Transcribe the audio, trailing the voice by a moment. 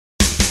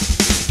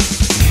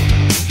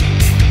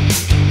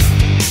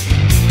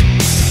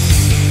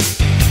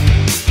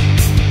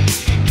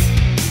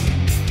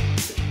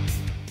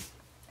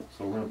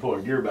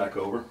back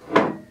over.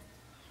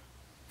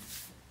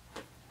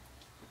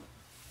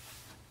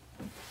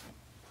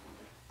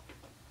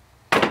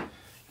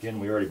 Again,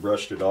 we already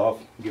brushed it off.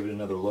 Give it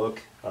another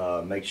look.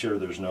 Make sure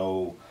there's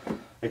no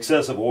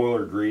excessive oil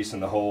or grease in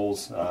the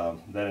holes.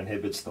 That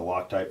inhibits the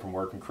Loctite from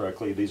working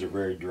correctly. These are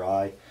very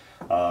dry.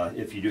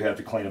 If you do have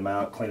to clean them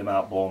out,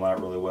 blow them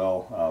out really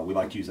well. We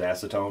like to use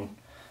acetone.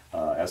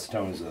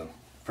 Acetone is a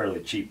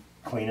fairly cheap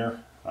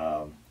cleaner.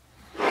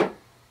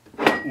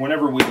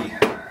 Whenever we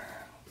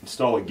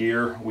install a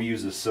gear, we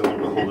use this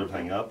cylinder to hold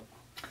everything up.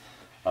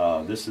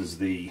 This is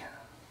the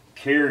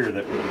carrier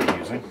that we're going to be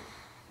using.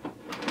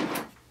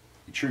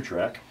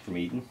 Truetrack from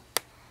Eaton.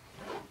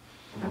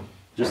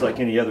 Just like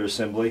any other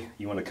assembly,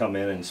 you want to come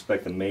in and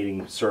inspect the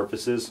mating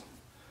surfaces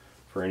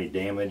for any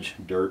damage,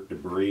 dirt,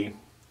 debris.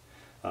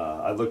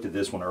 I looked at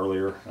this one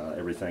earlier.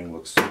 Everything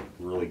looks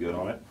really good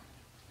on it.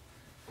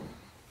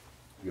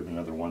 Give it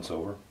another once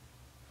over.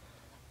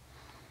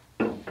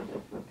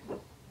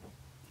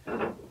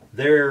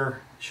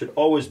 There should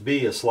always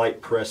be a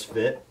slight press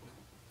fit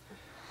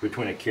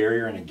between a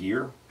carrier and a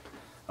gear.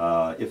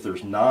 If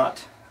there's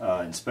not,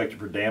 inspect it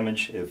for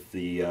damage. If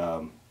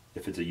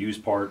it's a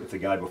used part, if the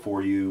guy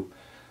before you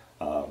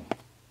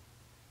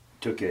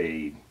took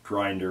a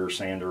grinder,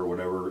 sander, or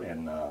whatever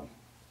and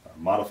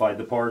modified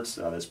the parts,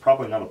 that's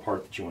probably not a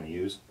part that you want to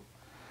use.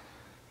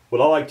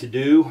 What I like to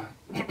do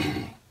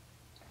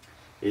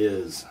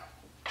is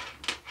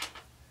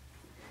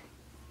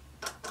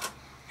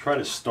try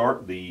to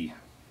start the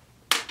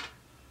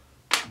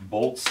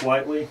bolts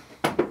slightly.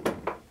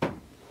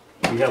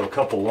 We have a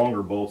couple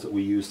longer bolts that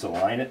we use to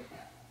line it.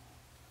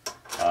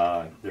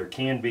 There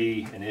can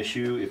be an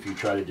issue if you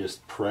try to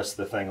just press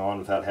the thing on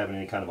without having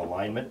any kind of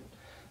alignment.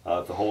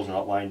 If the holes are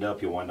not lined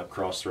up, you'll wind up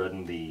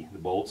cross-threading the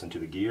bolts into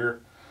the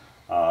gear,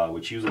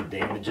 which usually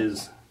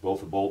damages both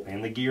the bolt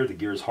and the gear. The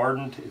gear is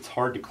hardened. It's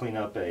hard to clean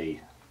up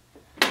a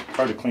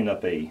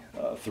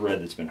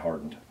thread that's been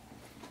hardened.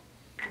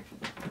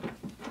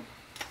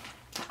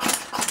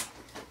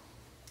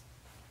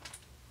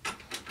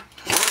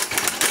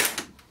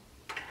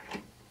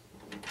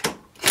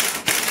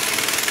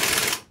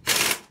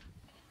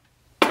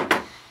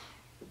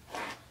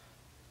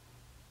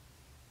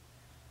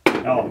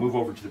 Now I'll move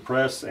over to the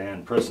press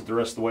and press it the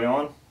rest of the way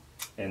on,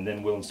 and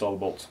then we'll install the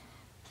bolts.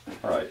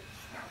 Alright,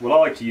 what I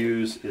like to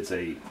use, it's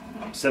a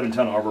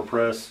 7-ton arbor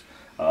press.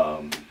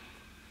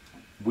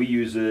 We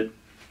use it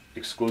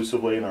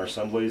exclusively in our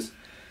assemblies.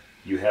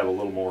 You have a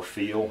little more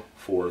feel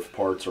for if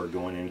parts are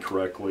going in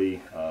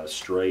correctly,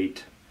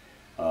 straight.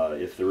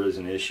 If there is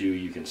an issue,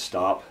 you can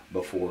stop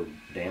before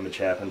damage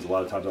happens. A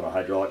lot of times on a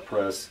hydraulic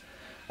press,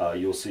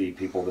 you'll see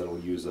people that will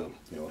use a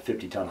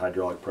 50-ton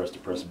hydraulic press to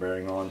press a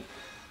bearing on.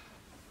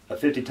 A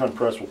 50-ton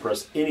press will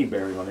press any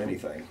bearing on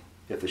anything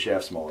if the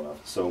shaft's small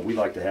enough. So we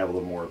like to have a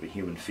little more of a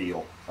human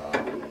feel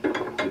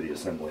to the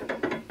assembly.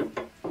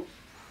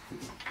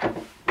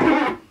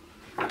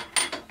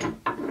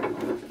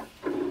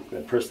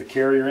 Then press the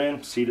carrier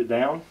in, seat it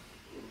down,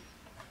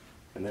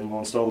 and then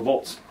we'll install the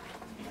bolts.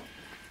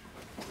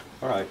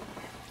 Alright.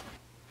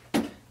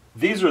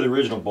 These are the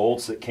original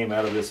bolts that came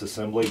out of this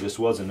assembly. This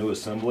was a new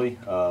assembly.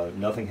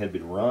 Nothing had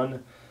been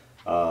run.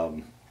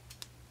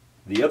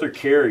 The other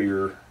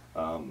carrier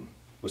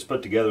was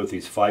put together with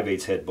these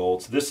 5/8 head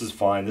bolts. This is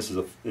fine. This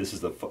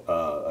is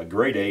a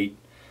grade 8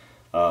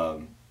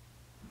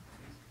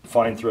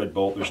 fine thread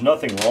bolt. There's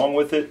nothing wrong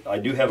with it. I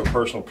do have a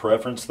personal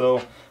preference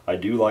though. I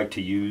do like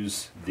to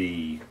use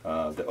the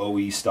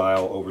OE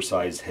style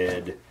oversized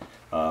head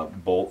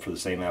bolt for the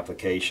same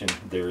application.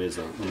 There is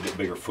a little bit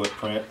bigger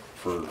footprint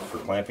for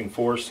clamping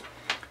force.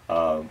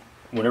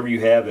 Whenever you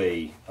have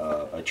a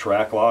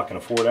track lock and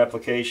a forward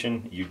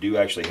application, you do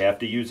actually have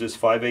to use this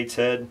 5/8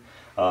 head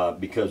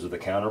because of the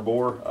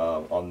counterbore.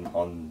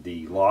 On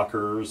the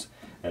lockers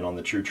and on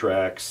the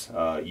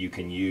Truetracks, you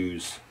can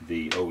use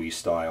the OE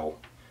style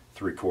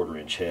 3/4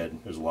 inch head.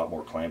 There's a lot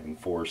more clamping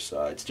force.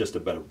 It's just a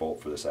better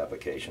bolt for this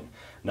application.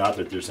 Not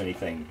that there's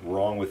anything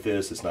wrong with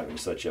this. It's not going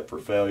to set you up for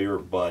failure,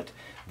 but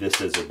this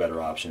is a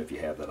better option if you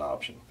have that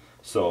option.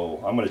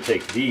 So I'm going to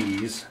take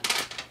these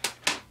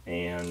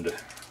and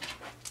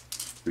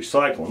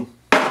recycle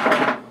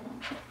them,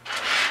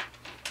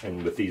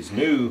 and with these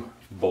new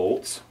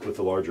bolts with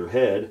the larger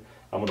head,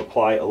 I'm going to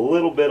apply a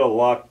little bit of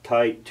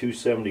Loctite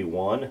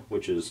 271,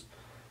 which is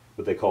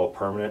what they call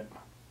permanent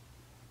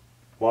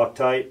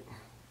Loctite.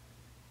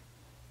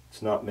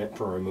 It's not meant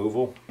for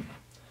removal.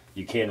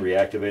 You can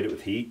reactivate it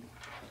with heat.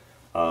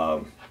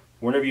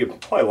 Whenever you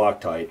apply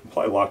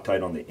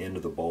Loctite on the end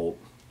of the bolt,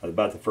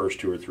 about the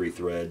first 2 or 3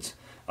 threads.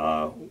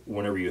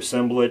 Whenever you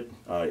assemble it,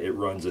 it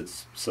runs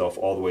itself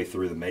all the way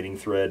through the mating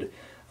thread.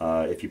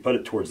 If you put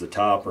it towards the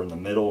top or in the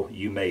middle,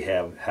 you may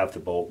have half the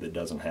bolt that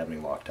doesn't have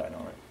any Loctite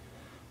on it.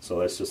 So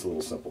that's just a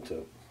little simple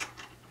tip.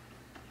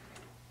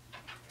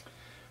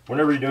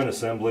 Whenever you're doing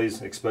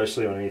assemblies,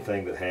 especially on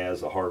anything that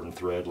has a hardened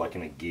thread like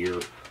in a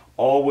gear,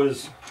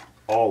 always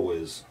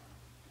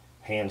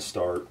hand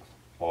start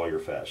all your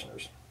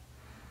fasteners.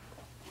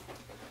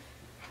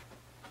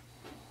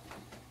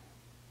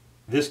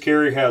 This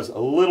carrier has a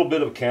little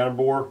bit of a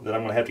counterbore that I'm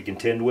going to have to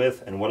contend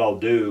with, and what I'll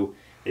do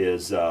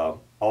is I'll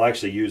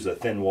actually use a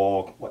thin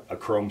wall, a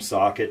chrome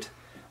socket.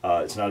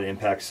 It's not an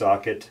impact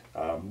socket,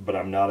 but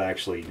I'm not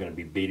actually going to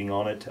be beating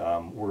on it.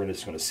 We're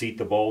just going to seat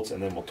the bolts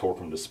and then we'll torque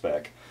them to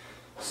spec.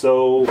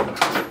 So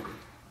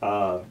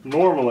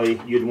normally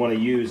you'd want to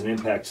use an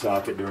impact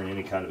socket during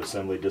any kind of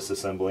assembly,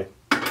 disassembly.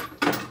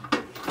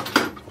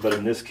 But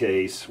in this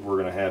case, we're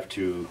going to have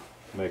to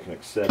make an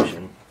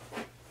exception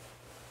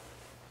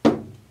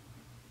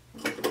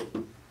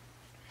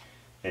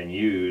and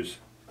use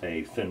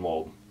a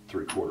thin-walled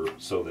 3/4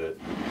 so that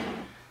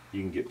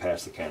you can get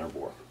past the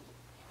counterbore.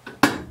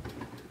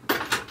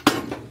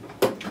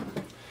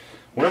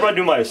 Whenever I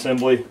do my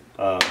assembly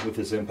with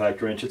this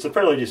impact wrench, it's a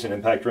fairly decent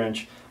impact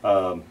wrench,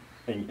 and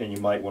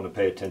you might want to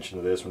pay attention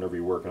to this whenever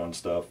you're working on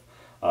stuff.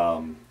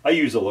 I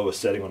use the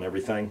lowest setting on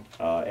everything,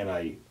 and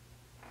I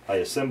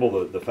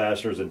assemble the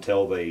fasteners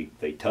until they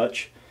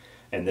touch,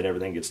 and then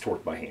everything gets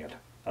torqued by hand.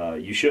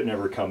 You shouldn't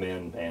ever come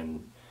in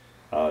and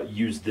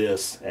use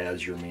this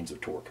as your means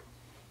of torque.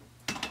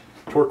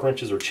 Torque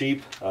wrenches are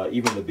cheap.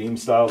 Even the beam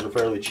styles are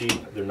fairly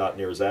cheap. They're not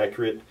near as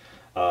accurate.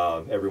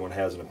 Everyone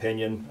has an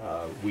opinion.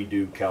 We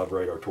do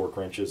calibrate our torque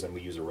wrenches, and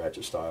we use a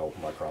ratchet style,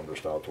 micrometer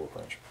style torque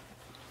wrench.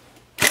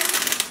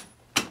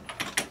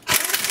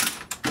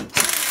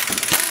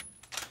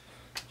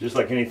 Just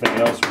like anything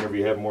else, whenever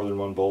you have more than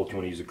one bolt, you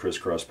want to use a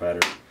crisscross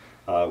pattern.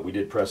 We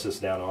did press this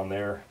down on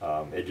there.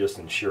 It just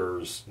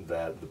ensures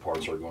that the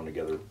parts are going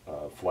together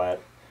flat.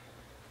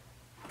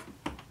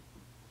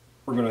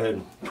 We're going to go ahead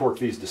and torque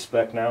these to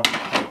spec now.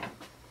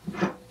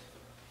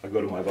 I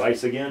go to my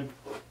vise again.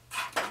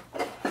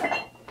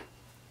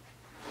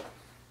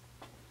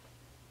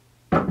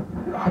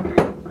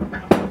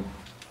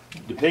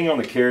 Depending on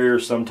the carrier,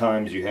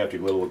 sometimes you have to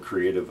be a little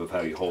creative of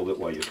how you hold it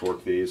while you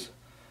torque these.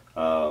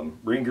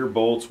 Ring gear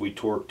bolts we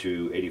torque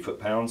to 80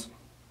 foot-pounds.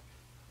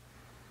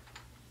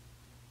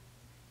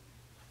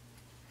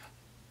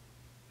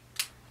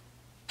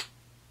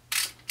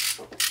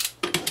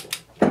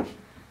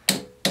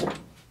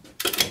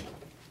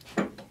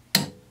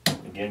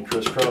 Again,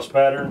 crisscross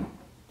pattern.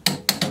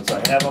 Once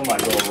I have them, I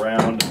go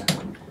around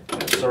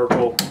in a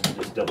circle,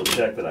 just double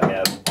check that I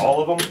have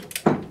all of them.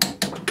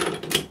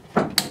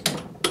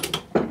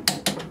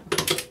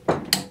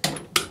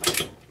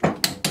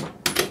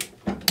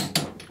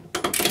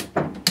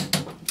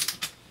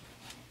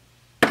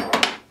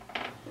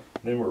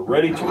 Then we're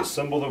ready to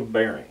assemble the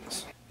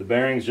bearings. The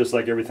bearings, just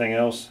like everything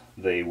else,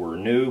 they were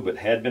new but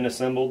had been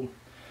assembled.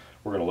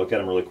 We're going to look at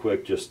them really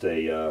quick, just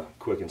a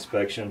quick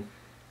inspection.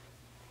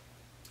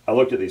 I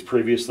looked at these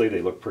previously,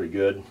 they look pretty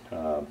good.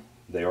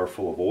 They are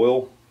full of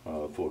oil,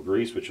 full of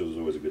grease, which is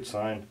always a good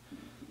sign.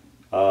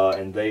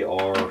 And they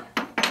are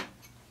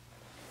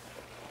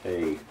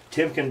a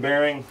Timken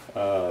bearing.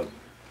 I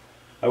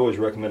always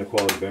recommend a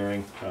quality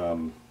bearing.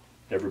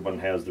 Everyone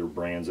has their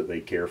brands that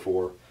they care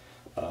for.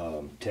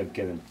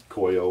 Timken and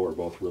Koyo are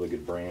both really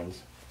good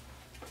brands.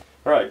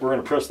 Alright, we're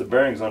going to press the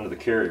bearings onto the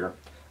carrier.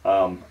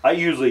 I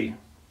usually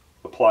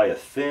apply a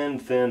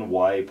thin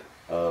wipe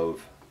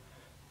of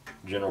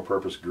general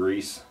purpose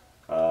grease.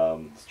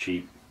 It's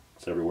cheap,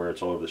 it's everywhere,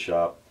 it's all over the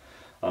shop.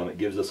 It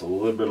gives us a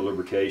little bit of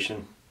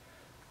lubrication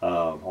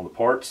on the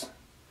parts.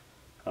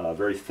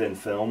 Very thin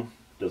film,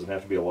 doesn't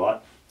have to be a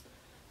lot.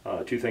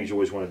 Two things you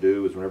always want to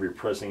do is whenever you're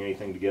pressing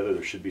anything together,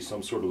 there should be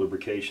some sort of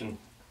lubrication,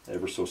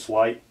 ever so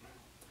slight.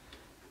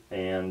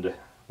 And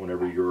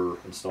whenever you're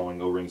installing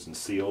O-rings and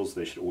seals,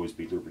 they should always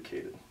be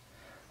lubricated.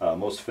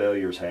 Most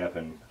failures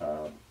happen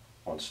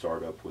on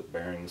startup with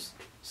bearings,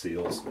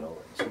 seals, and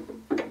O-rings.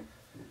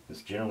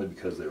 It's generally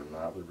because they're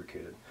not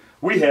lubricated.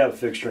 We have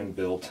fixturing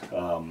built.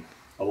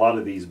 A lot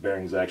of these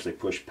bearings actually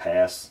push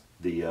past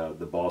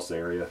the boss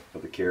area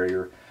of the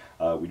carrier.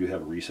 We do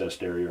have a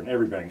recessed area, and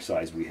every bearing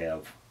size we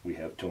have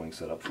tooling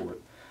set up for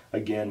it.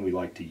 Again, we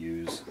like to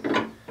use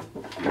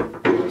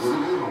this.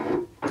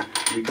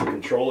 You can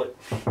control it,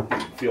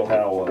 feel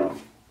how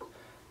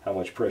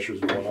much pressure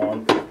is going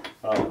on.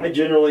 I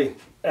generally,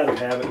 out of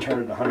habit,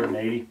 turn it to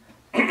 180.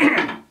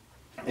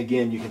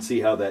 Again, you can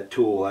see how that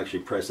tool will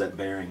actually press that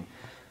bearing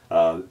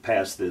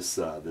past this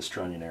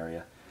trunnion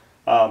area.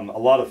 A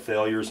lot of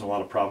failures and a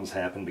lot of problems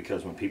happen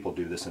because when people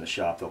do this in a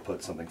shop, they'll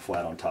put something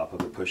flat on top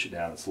of it, push it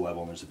down, it's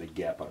level, and there's a big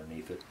gap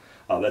underneath it.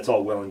 That's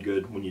all well and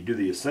good. When you do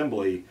the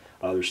assembly,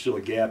 there's still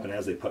a gap, and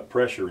as they put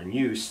pressure in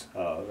use,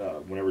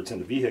 whenever it's in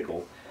the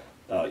vehicle,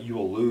 you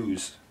will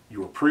lose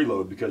your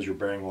preload because your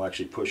bearing will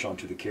actually push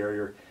onto the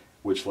carrier,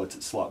 which lets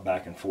it slot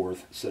back and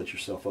forth, set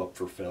yourself up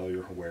for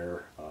failure,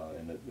 wear,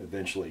 and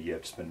eventually you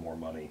have to spend more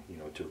money,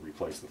 to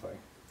replace the thing.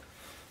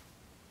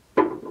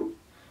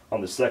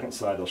 On the second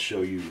side, I'll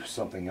show you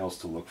something else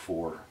to look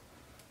for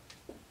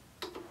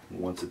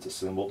once it's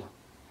assembled.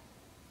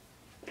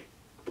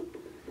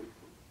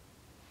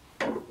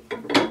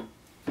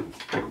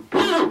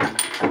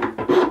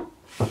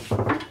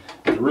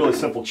 It's a really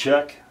simple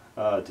check.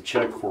 To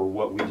check for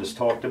what we just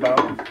talked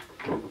about.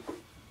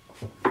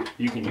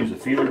 You can use a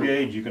feeler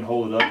gauge, you can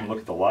hold it up and look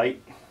at the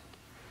light.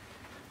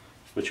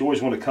 But you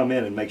always want to come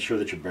in and make sure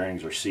that your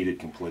bearings are seated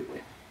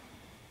completely.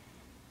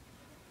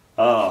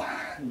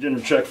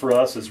 General check for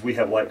us is we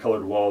have light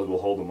colored walls.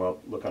 We'll hold them up,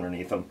 look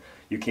underneath them.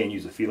 You can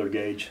use a feeler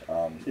gauge.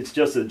 It's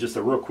just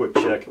a real quick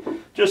check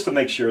just to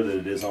make sure that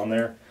it is on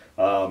there.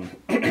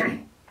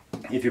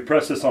 If you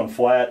press this on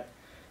flat,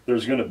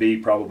 there's going to be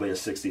probably a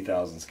 60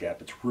 thousandths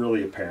gap. It's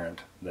really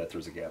apparent that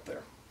there's a gap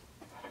there.